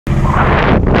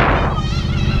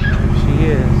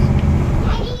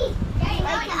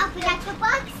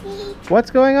What's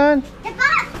going on? The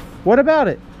box! What about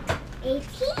it?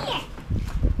 It's here.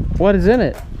 What is in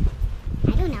it?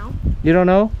 I don't know. You don't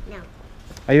know? No.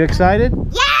 Are you excited?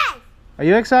 Yes! Are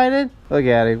you excited? Look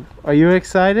at him. Are you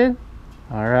excited?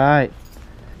 Alright.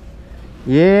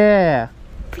 Yeah.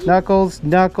 Knuckles,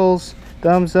 knuckles.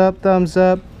 Thumbs up, thumbs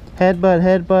up. Headbutt,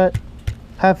 headbutt.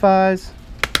 High fives.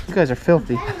 You guys are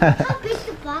filthy. How big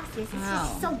the box is. It's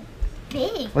just so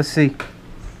big. Let's see.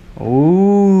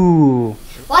 Ooh.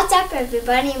 What's up,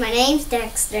 everybody? My name's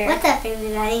Dexter. What's up,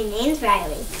 everybody? My name's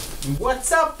Riley.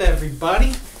 What's up,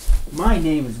 everybody? My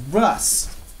name is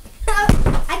Russ.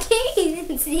 I can't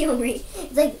even see him.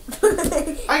 It's like...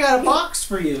 I got a box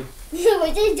for you. Which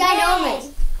is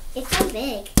ginormous. It's so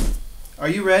big. Are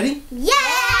you ready?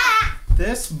 Yeah!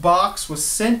 This box was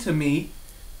sent to me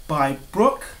by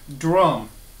Brooke Drum.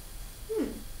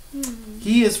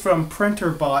 He is from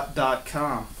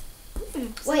Printrbot.com.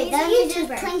 Wait, that means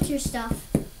just print your stuff.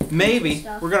 Maybe.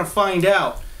 We're going to find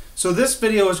out. So this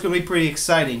video is going to be pretty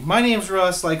exciting. My name's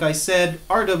Russ. Like I said,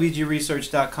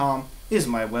 RWGresearch.com is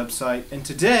my website. And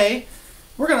today,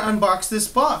 we're going to unbox this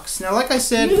box. Now, like I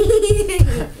said,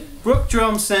 Brooke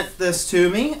Drum sent this to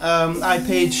me. I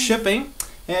paid shipping.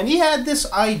 And he had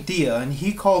this idea, and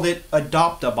he called it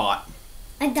Adopt-A-Bot.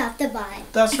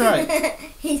 Adopt-A-Bot. That's right.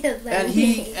 and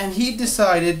he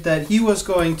decided that he was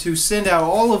going to send out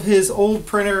all of his old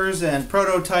printers and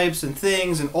prototypes and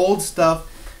things and old stuff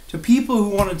to people who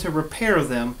wanted to repair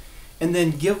them and then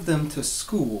give them to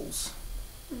schools.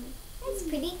 That's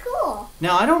pretty cool.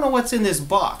 Now, I don't know what's in this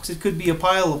box. It could be a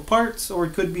pile of parts or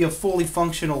it could be a fully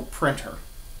functional printer.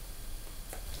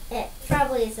 It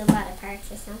probably is a lot of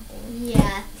parts or something.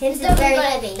 Yeah. There's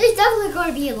definitely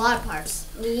going to be a lot of parts.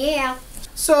 Yeah.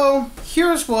 So,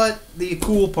 here's what the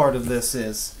cool part of this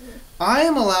is. I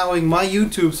am allowing my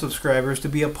YouTube subscribers to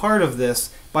be a part of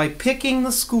this by picking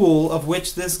the school of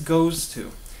which this goes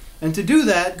to. And to do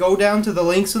that, go down to the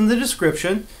links in the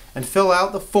description and fill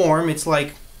out the form. It's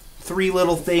like 3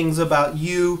 little things about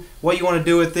you, what you want to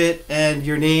do with it, and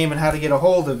your name and how to get a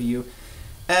hold of you.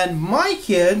 And my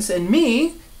kids and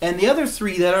me and the other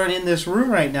 3 that aren't in this room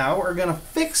right now are going to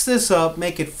fix this up,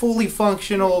 make it fully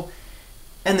functional,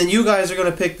 and then you guys are going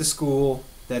to pick the school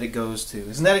that it goes to.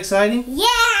 Isn't that exciting? Yeah!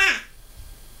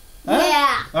 Huh?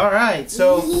 Yeah! Alright,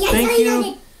 so Yes, thank I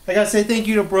you. I got to say thank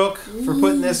you to Brooke for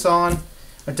putting this on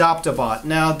Adopt-A-Bot.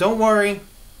 Now, don't worry.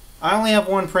 I only have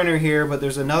one printer here, but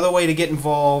there's another way to get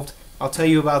involved. I'll tell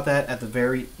you about that at the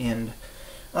very end.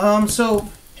 So,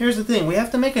 here's the thing. We have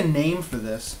to make a name for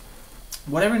this.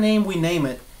 Whatever name we name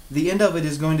it, the end of it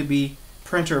is going to be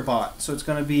Printrbot. So it's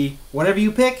going to be whatever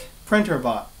you pick,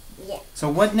 Printrbot. Yeah. So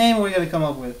what name are we going to come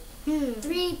up with?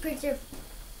 3D printer.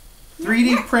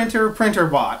 3D printer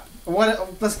Printrbot.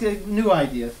 Let's get a new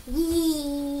idea.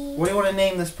 Yeah. What do you want to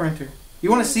name this printer? You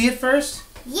want to see it first?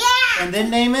 Yeah. And then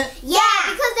name it? Yeah,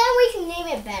 because then we can name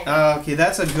it better. Okay,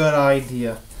 that's a good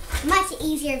idea. Much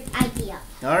easier idea.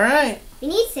 Alright. We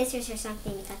need scissors or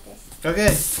something to cut this. Okay,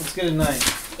 let's get a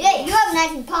knife. Yeah, you have a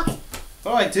knife in your pocket.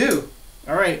 Oh, I do.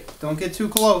 Alright, don't get too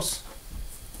close.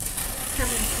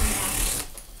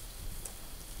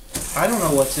 I don't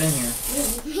know what's in here.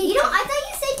 You know, I thought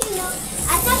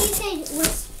you said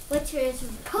what you're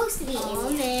supposed to be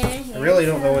in there. I really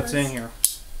don't know what's in here.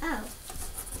 Oh.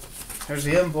 There's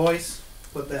the invoice.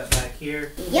 Put that back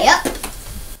here. Yep.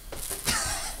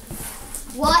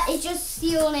 What is just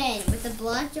sealed in with a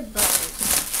bunch of buttons?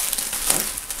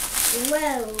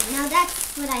 Whoa, now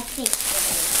that's what I think it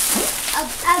is. A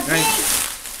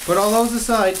big... Put all those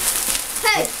aside.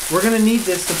 Hey! We're going to need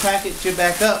this to package it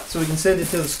back up so we can send it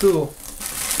to the school.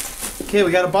 Okay,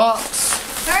 we got a box.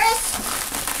 First,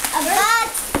 a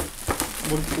box.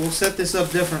 We'll set this up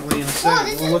differently in a Whoa, second.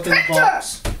 this We'll is look a in the printer.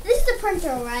 box. This is the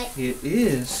printer, right? It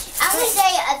is. I would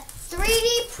say a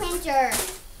 3D printer.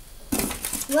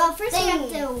 Well, first you have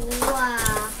to,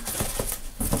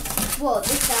 whoa,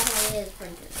 this definitely is a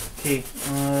printer. Okay,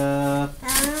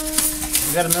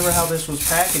 we gotta remember how this was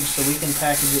packaged so we can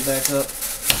package it back up.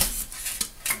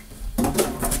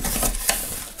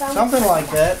 Something like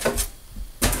that.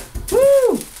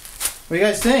 Woo! What do you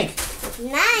guys think?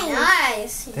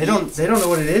 Nice. They don't know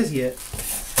what it is yet.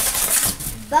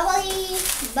 Bubbly.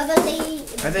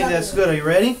 I think that's good. Are you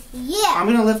ready? Yeah. I'm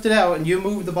gonna lift it out and you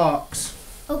move the box.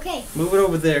 Okay. Move it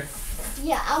over there.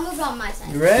 Yeah, I'll move it on my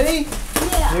side. You ready?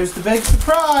 Yeah. Here's the big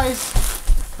surprise.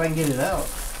 If I can get it out.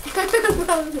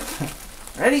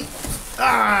 Ready?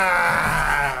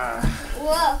 Ah!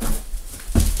 Whoa.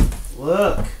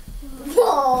 Look.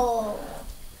 Whoa.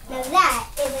 Now that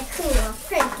is a cool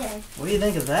printer. What do you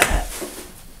think of that?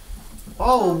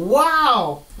 Oh,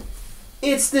 wow!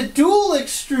 It's the dual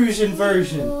extrusion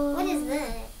version. What is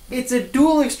that? It's a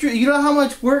dual extruder. You know how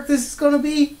much work this is going to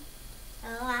be?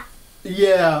 A lot.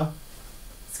 Yeah.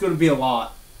 It's going to be a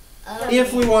lot. Okay.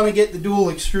 If we want to get the dual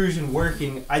extrusion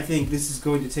working, I think this is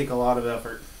going to take a lot of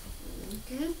effort.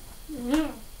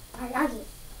 I love you.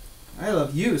 I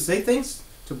love you. Say thanks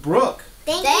to Brooke.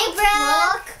 Thank you,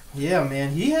 Brooke. Yeah,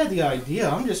 man. He had the idea.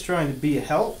 I'm just trying to be a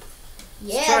help.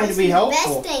 Yeah, trying to be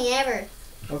helpful. Best thing ever.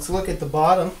 Let's look at the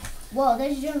bottom. Whoa,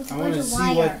 there's just a I want bunch to of see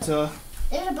wire. what.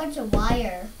 There's a bunch of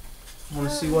wire. I want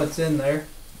to see what's in there.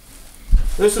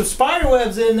 There's some spider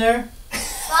webs in there.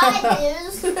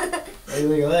 Spiders. Hey,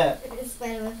 look at that.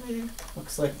 Spider web in there.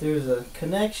 Looks like there's a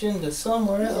connection to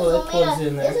somewhere. This Oh, that plugs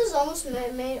in there. This is almost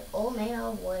all made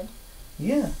out of wood.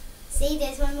 Yeah. See,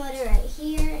 there's one motor right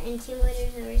here and 2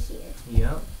 motors over here.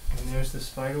 Yep. And there's the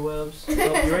spider webs. Oh,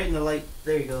 you're right in the light.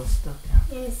 There you go. Stuck down.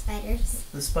 And the spiders.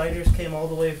 The spiders came all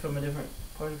the way from a different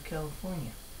part of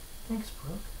California. Thanks,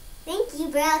 Brooke. Thank you,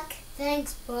 Brooke.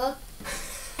 Thanks, Brooke.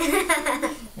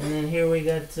 And then here we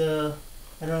got,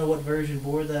 I don't know what version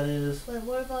board that is. Wait,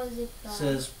 what about it? It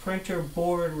says Printer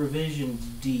Board Revision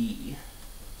D.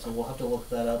 So we'll have to look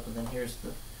that up. And then here's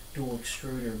the dual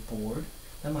extruder board.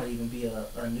 That might even be a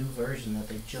new version that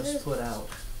they just put out.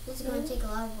 This is going to take a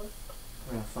lot of work.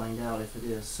 We're going to find out if it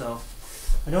is. So,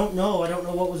 I don't know. I don't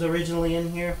know what was originally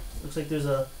in here. Looks like there's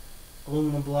a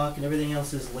aluminum block and everything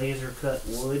else is laser cut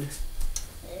wood.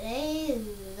 Laser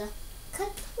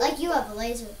cut? Like you have a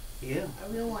laser. Yeah. A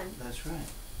real one. That's right.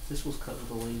 This was cut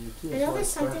with a laser too. I know there's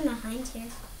something behind here.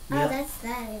 Yep. Oh, that's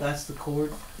that. That's the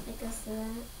cord. It goes to that.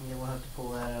 Yeah, we'll have to pull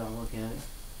that out and look at it.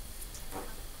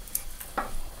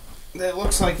 That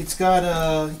looks like it's got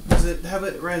a. Does it have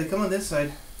it? Right, come on this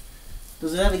side.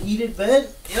 Does it have a heated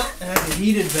bed? Yep, it has a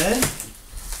heated bed.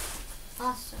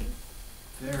 Awesome.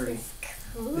 Very.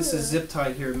 Cool. This is zip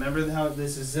tied here. Remember how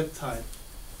this is zip tied?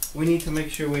 We need to make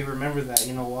sure we remember that.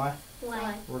 You know why?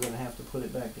 Why? We're gonna have to put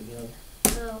it back together.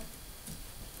 Oh.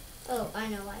 Oh, I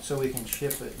know why. So we can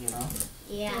ship it. You know.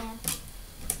 Yeah.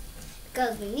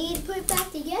 Because we need to put it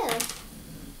back together.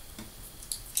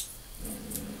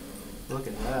 Look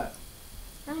at that.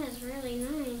 That is really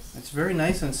nice. It's very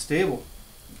nice and stable.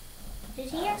 Did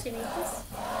he actually make this?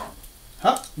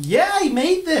 Huh? Yeah, he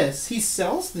made this. He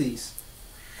sells these.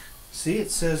 See,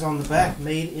 it says on the back,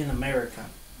 "Made in America."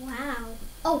 Wow.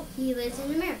 Oh, he lives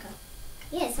in America.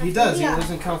 Yes, He does. He lives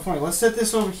in California. Let's set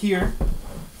this over here.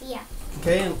 Yeah.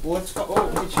 Okay, and let's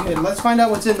let's find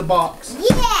out what's in the box.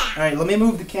 Yeah. All right, let me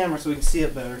move the camera so we can see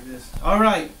it better. All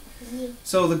right.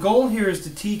 So the goal here is to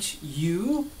teach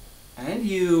you and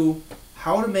you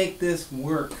how to make this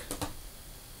work.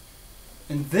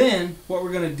 And then what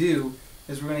we're going to do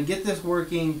is we're going to get this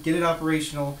working, get it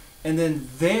operational, and then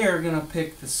they're going to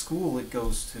pick the school it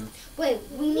goes to. Wait,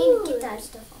 we need to get that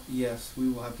stuff off. Yes, we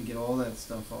will have to get all that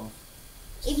stuff off.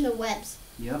 Even the webs.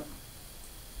 Yep.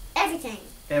 Everything.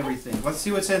 Everything. Let's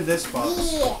see what's in this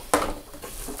box. Yeah.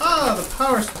 Ah, the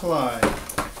power supply.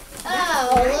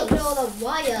 Oh, nice. Look at all the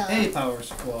wire. A power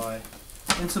supply.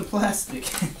 And some plastic.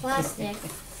 Plastic.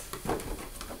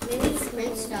 Maybe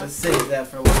print stuff. Let's save that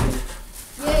for later.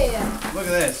 Yeah. Look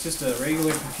at that. It's just a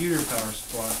regular computer power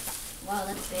supply. Wow,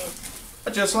 that's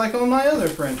big. Just like on my other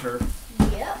printer.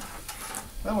 Yep.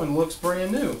 That one looks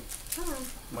brand new. Oh.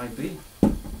 Might be.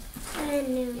 Brand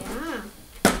new. Yeah.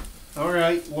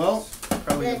 Alright, well,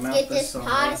 probably Let's mount get this this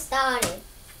somewhere. party started.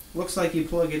 Looks like you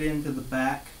plug it into the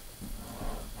back.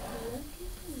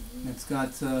 It's got,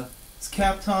 it's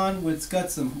capped on, it's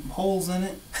got some holes in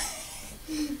it.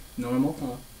 Normal,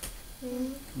 huh?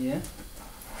 Yeah?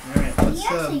 Alright, Did let's, he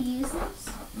actually use this?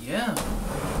 yeah.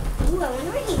 Ooh, I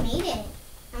wonder where he made it.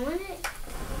 I wonder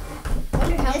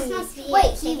how This he must be Wait,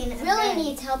 it, he taking it really back.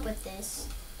 needs help with this.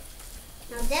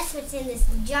 Now that's what's in this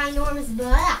ginormous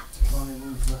box. Let me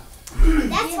move the...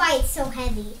 That's why it's so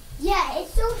heavy. Yeah,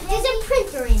 it's so heavy. There's a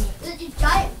printer in it. There's a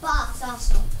giant box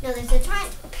also. No, there's a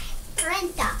giant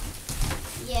printer.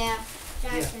 Yeah,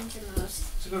 giant Yeah. printer most.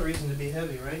 It's a good reason to be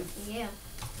heavy, right? Yeah.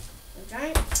 A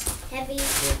giant, heavy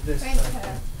Like this printer.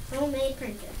 type. Homemade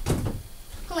printer.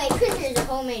 Homemade printer is a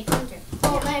homemade printer.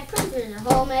 Homemade printer is a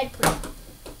homemade printer.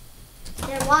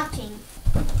 They're watching.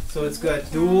 So it's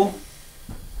got dual,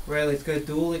 Riley, it's got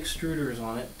dual extruders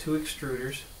on it, 2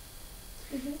 extruders.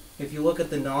 Mhm. If you look at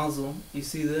the nozzle, you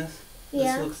see this?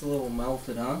 Yeah. This looks a little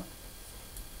melted, huh?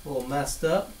 A little messed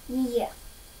up. Yeah.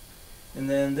 And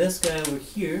then this guy over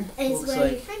here And it's looks where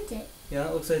you like, print it. yeah,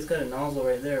 it looks like it's got a nozzle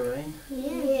right there, right?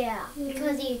 Yeah.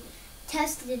 Because he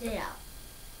tested it out.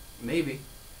 Maybe.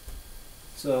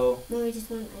 So, No, we just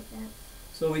went like that.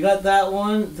 so we got that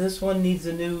one. This one needs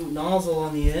a new nozzle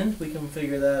on the end. We can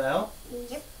figure that out.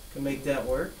 Yep. Can make that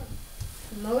work.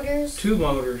 Motors. 2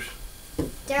 motors.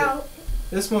 They're all,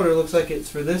 This motor looks like it's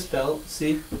for this belt.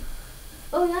 See?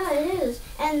 Oh yeah, it is.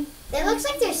 And it looks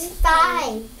like there's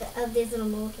 5 of these little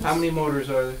motors. How many motors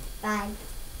are there? 5.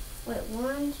 Wait,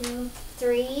 1, 2,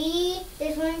 3.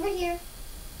 There's one over here.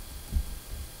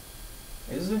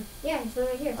 Is there? Yeah, there's one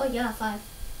right here. Oh yeah, 5.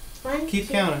 1, Keep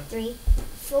 2, counting. 3,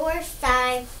 4,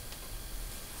 5.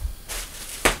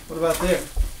 What about there?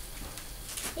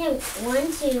 Yeah,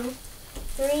 1, 2,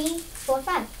 3, 4,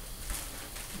 5.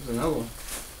 There's another one.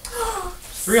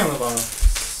 3 on the bottom.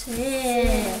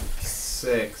 6.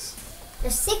 6.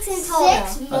 There's 6 in total.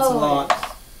 That's 6 a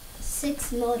lot.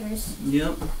 6 motors.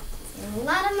 Yep. A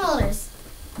lot of motors.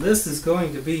 This is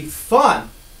going to be fun.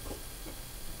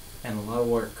 And a lot of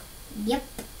work. Yep.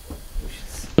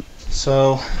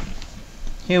 So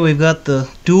here we've got the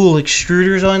dual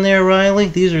extruders on there, Riley.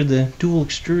 These are the dual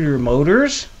extruder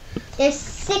motors. There's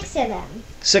 6 of them.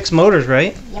 6 motors,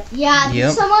 right? Yep. Yeah, Yep.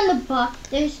 there's some on the bottom.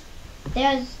 There's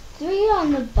 3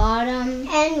 on the bottom.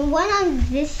 And 1 on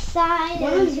this side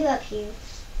and 2 up here.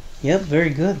 Yep,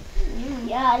 very good.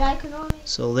 Yeah, and I can only...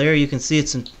 So there you can see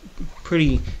it's in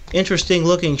pretty interesting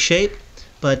looking shape,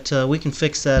 but we can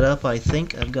fix that up, I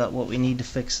think. I've got what we need to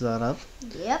fix that up.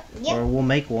 Yep. Or we'll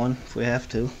make one if we have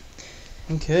to.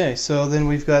 Okay, so then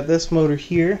we've got this motor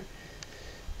here,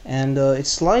 and it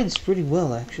slides pretty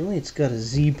well actually. It's got a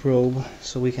Z probe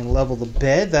so we can level the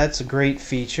bed. That's a great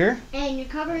feature. And you're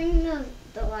covering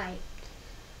the light.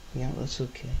 Yeah, that's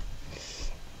okay.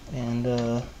 And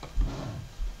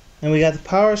we got the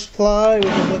power supply. We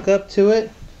can hook up to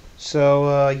it.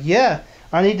 So yeah,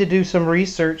 I need to do some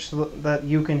research so that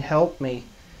you can help me.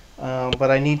 But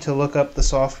I need to look up the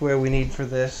software we need for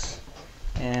this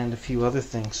and a few other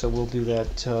things. So we'll do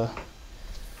that. All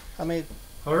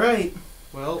right.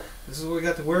 Well, this is what we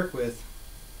got to work with.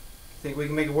 Think we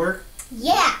can make it work?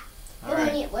 Yeah. All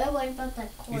right. What about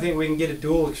that cord? You think we can get a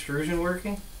dual extrusion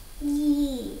working?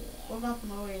 Yeah. What about the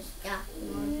motors? Yeah.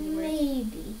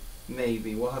 Maybe.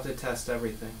 Maybe. We'll have to test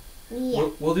everything. Yeah.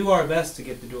 We'll do our best to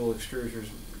get the dual extruders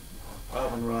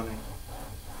up and running.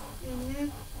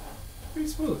 Pretty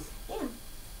smooth. Yeah.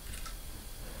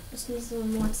 Just needs a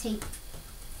little more tape.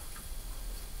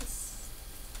 It's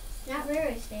not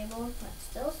very stable, but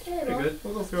still stable. Pretty good.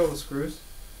 We'll go through all the screws.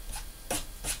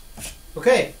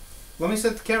 Okay. Let me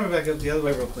set the camera back up the other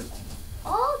way real quick.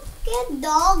 Oh, good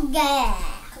dog.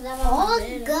 Oh,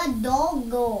 good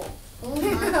doggo. Oh,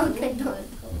 my good doggo.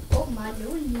 Oh, my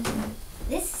doggy.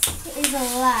 This is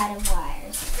a lot of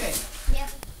wires. Okay. Yep.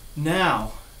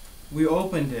 Now, we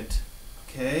opened it.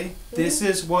 Okay? This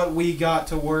is what we got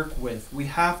to work with. We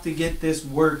have to get this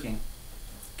working.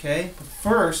 Okay? But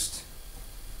first,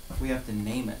 we have to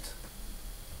name it.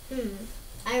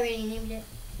 I already named it.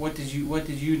 What did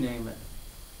you name it?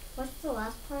 What's the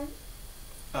last part?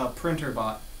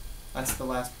 Printrbot. That's the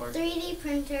last part. 3D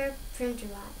printer,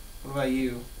 Printrbot. What about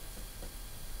you?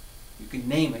 You can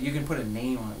name it. You can put a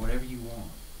name on it, whatever you want.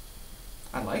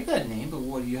 I like that name, but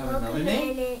what, do you have another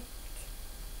name?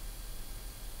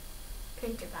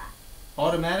 Printrbot.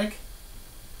 Automatic?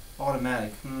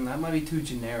 Automatic. That might be too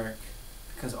generic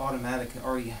because automatic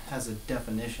already has a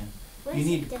definition. You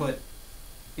need to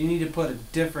put a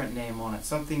different name on it.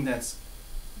 Something that's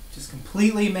just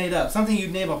completely made up. Something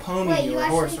you'd name a pony or a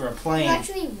horse or a plane. You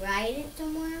actually write it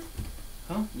somewhere?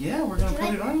 Huh? Yeah, we're gonna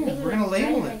put it on here. We're gonna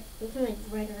label it. We can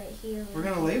write it right here. We're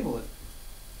gonna label it.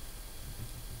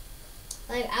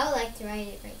 I would like to write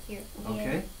it right here.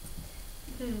 Okay.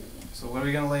 So what are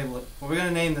we gonna label it? What are we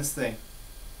gonna name this thing?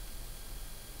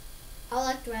 I would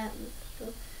like to write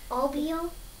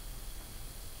OBOAL.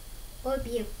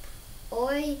 OBOAL.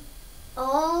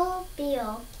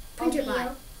 OBOAL.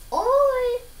 Printrbot.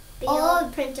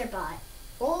 OBOAL Printrbot.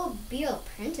 OBOAL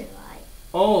Printrbot.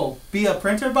 Oh, be a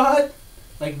Printrbot?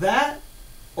 Like that?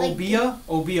 Like Obia?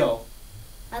 Obio.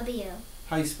 OBOAL.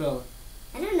 How you spell it?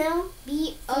 I don't know.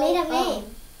 B-O. Made up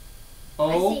name.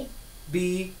 O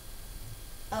B.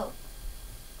 Oh.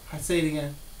 I say it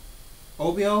again.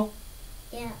 Obio?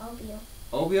 Yeah, OBOAL.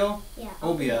 Obio? Yeah.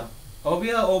 Obia.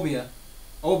 Obia? Obia.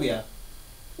 Obia.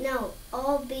 No,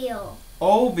 OBOAL.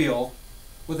 Obial.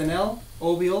 With an L?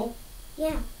 Obial?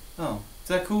 Yeah. Oh. Is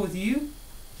that cool with you?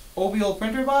 Obial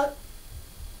Printrbot?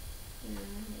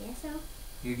 Guess so.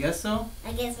 You guess so?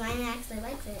 I guess mine actually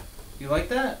likes it. You like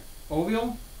that?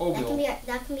 Obial? Obial.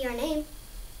 That can be our name.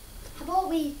 How about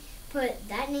we put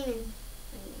that name in?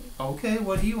 Okay,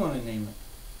 what do you want to name it?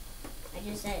 I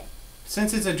just said it.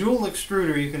 Since it's a dual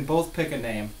extruder, you can both pick a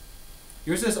name.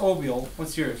 Yours is Obial.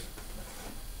 What's yours?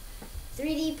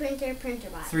 3D printer,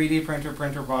 Printrbot. 3D printer,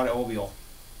 Printrbot, Obial.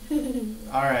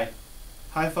 Alright.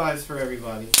 High fives for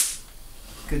everybody.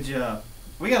 Good job.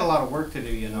 We got a lot of work to do,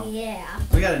 you know. Yeah.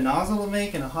 We got a nozzle to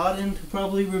make and a hot end to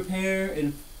probably repair,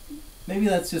 and maybe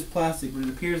that's just plastic, but it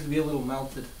appears to be a little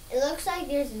melted. It looks like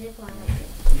there's a zip line up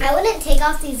here. I wouldn't take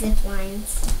off these zip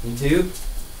lines. You do?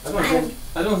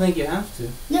 I don't think you have to.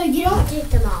 No, you don't take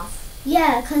them off.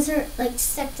 Yeah, because they're like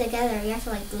stuck together. You have to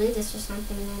like glue this or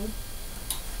something then.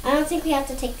 I don't think we have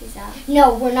to take these off.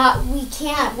 No, we're not. We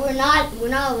can't. We're not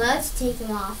allowed to take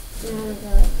them off.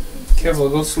 Careful,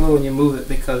 go slow when you move it,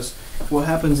 because what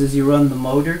happens is you run the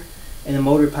motor, and the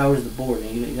motor powers the board, and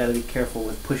you got to be careful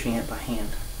with pushing it by hand.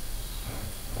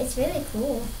 It's really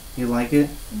cool. You like it?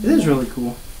 It is really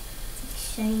cool.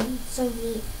 It's shiny, so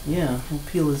neat. Yeah, we'll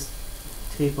peel this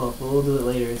tape off, but we'll do it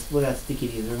later. Look how sticky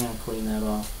it is. We're going to clean that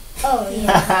off. Oh,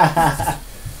 yeah.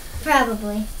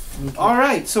 Probably. Okay.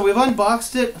 Alright, so we've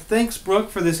unboxed it. Thanks, Brooke,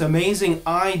 for this amazing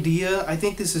idea. I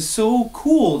think this is so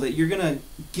cool that you're going to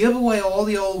give away all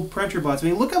the old Printrbot. I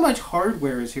mean, look how much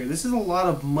hardware is here. This is a lot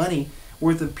of money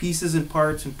worth of pieces and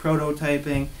parts and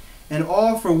prototyping. And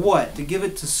all for what? To give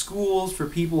it to schools for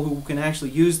people who can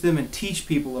actually use them and teach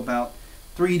people about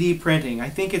 3D printing. I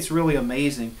think it's really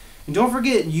amazing. And don't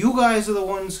forget, you guys are the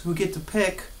ones who get to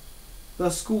pick the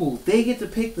school. They get to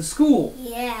pick the school.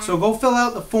 Yeah. So go fill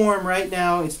out the form right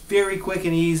now. It's very quick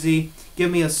and easy. Give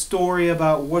me a story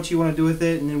about what you want to do with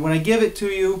it. And then when I give it to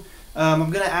you, I'm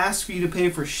going to ask for you to pay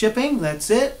for shipping. That's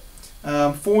it.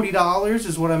 $40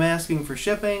 is what I'm asking for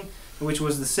shipping, which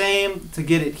was the same to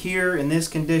get it here in this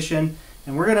condition.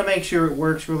 And we're going to make sure it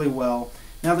works really well.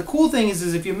 Now the cool thing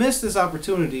is if you miss this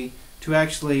opportunity to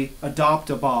actually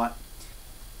adopt a bot,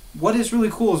 what is really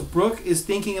cool is Brooke is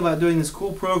thinking about doing this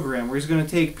cool program where he's going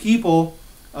to take people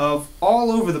of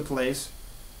all over the place,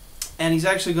 and he's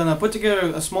actually going to put together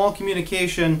a small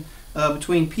communication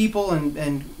between people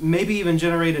and maybe even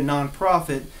generate a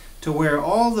non-profit to where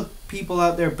all the people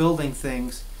out there building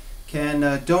things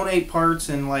can donate parts,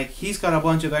 and like he's got a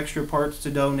bunch of extra parts to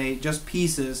donate, just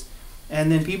pieces, and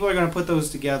then people are going to put those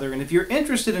together. And if you're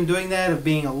interested in doing that, of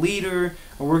being a leader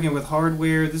or working with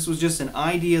hardware, this was just an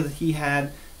idea that he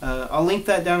had. I'll link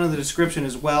that down in the description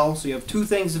as well. So you have two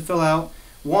things to fill out.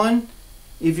 One,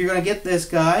 if you're going to get this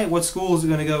guy, what school is it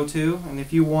going to go to? And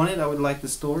if you want it, I would like the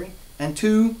story. And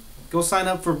two, go sign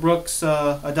up for Brooke's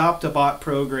Adopt a Bot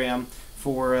program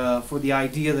for the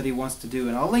idea that he wants to do.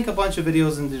 And I'll link a bunch of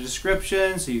videos in the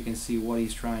description so you can see what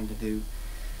he's trying to do.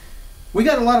 We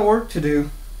got a lot of work to do.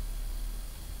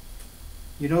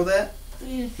 You know that?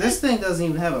 This thing doesn't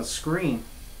even have a screen.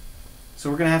 So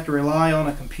we're going to have to rely on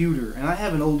a computer. And I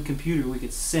have an old computer we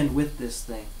could send with this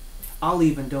thing. I'll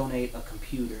even donate a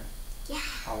computer. Yeah.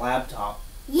 A laptop.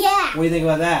 Yeah. What do you think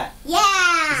about that?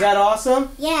 Yeah. Is that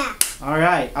awesome? Yeah.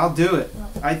 Alright, I'll do it.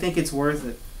 I think it's worth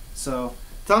it. So,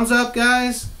 thumbs up,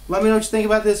 guys. Let me know what you think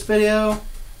about this video.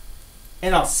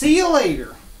 And I'll see you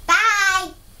later.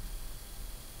 Bye.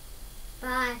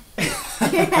 Bye.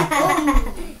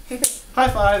 High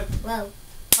five. Whoa.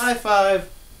 High five.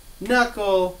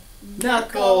 Knuckle.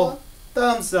 Knuckle.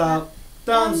 Thumbs up.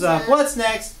 Thumbs up. What's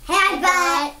next?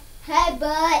 Headbutt.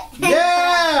 Headbutt.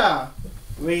 Yeah!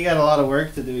 We got a lot of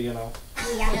work to do, you know.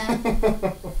 Yeah.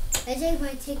 I think it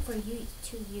might take for you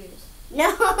 2 years.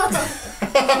 No.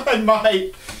 It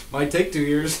might. Might take 2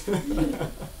 years.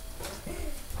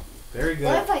 Very good.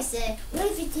 What if I say, what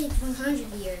if it takes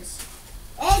 100 years?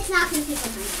 It's not going to take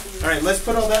 100 years. Alright, let's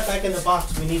put all that back in the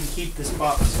box. We need to keep this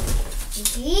box.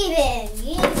 Keep it.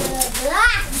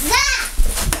 Black.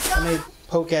 I'm going to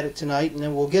poke at it tonight, and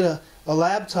then we'll get a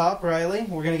laptop, Riley.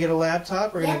 We're going to get a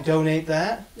laptop. We're going to donate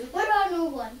that. What about an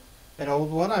old one? An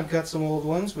old one. I've got some old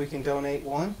ones. We can donate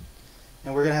one.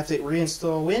 And we're going to have to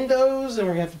reinstall Windows, and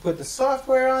we're going to have to put the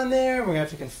software on there. We're going to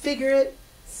have to configure it.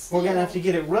 We're going to have to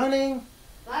get it running.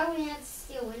 Why would we have to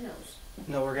steal Windows?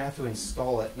 No, we're going to have to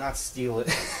install it, not steal it.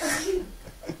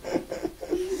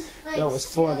 Like That was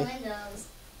steal funny. Windows.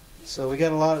 So we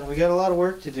got a lot of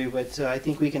work to do, but I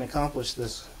think we can accomplish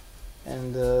this.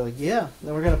 And yeah,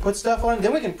 then we're going to put stuff on.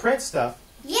 Then we can print stuff.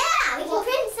 Yeah, we can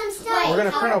print some stuff. We're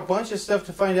going to print a bunch of stuff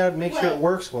to find out and make sure it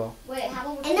works well. Wait,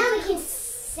 how about and then we can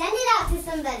send it out to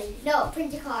somebody. No,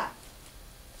 print a car.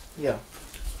 Yeah.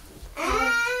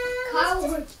 Car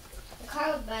would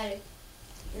better.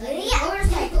 Like a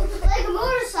motorcycle. Like a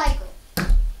motorcycle.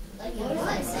 Like a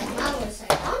motorcycle. Not a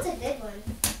motorcycle. That one's a good one.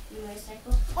 A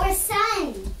motorcycle. Or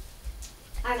sun.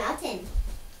 Or mountain.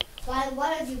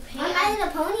 What if you paint? I'm adding a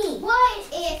pony. What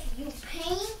if you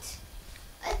paint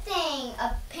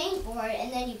a paintboard,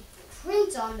 and then you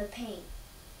print on the paint?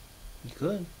 You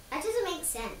could. That doesn't make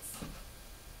sense.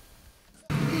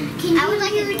 I would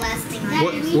like a glass thing on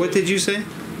it. What did you say?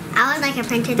 I would like a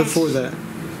printed Before that.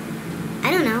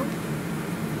 I don't know.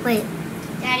 Wait.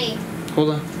 Daddy. Hold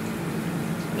on.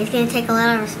 It's going to take a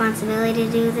lot of responsibility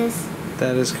to do this.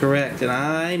 That is correct, and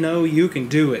I know you can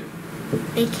do it.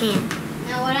 It can.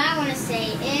 Now what I want to say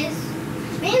is,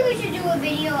 maybe we should do a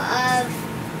video of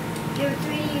your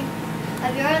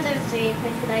other three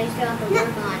pictures that you still have to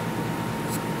work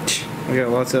on. We got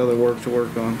lots of other work to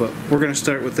work on, but we're going to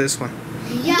start with this one.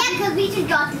 Yeah, because we just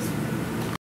got this.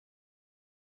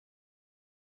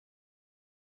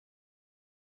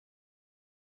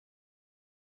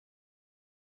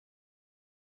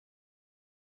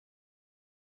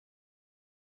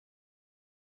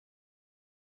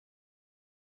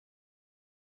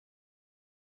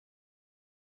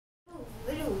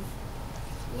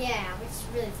 Yeah, it's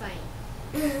really funny.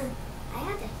 I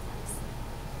have this.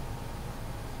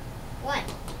 What?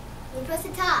 You're supposed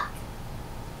to talk.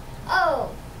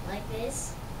 Oh, like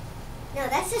this? No,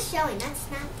 that's just showing. That's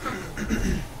not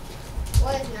talking.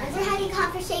 What is Like not? we're having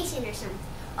conversation or something.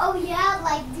 Oh yeah,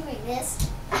 like doing this.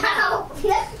 Ow!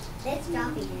 That's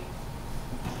dropping it.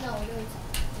 No, we're doing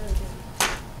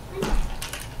something.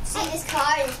 See this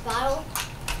car and this bottle?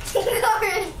 Car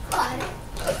and this bottle.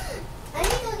 I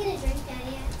need to go get a drink,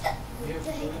 Daddy.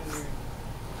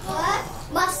 What?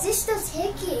 My sister's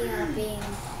hiccuping.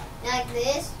 Like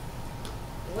this.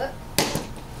 Whoop.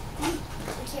 I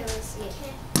can't really see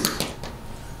it.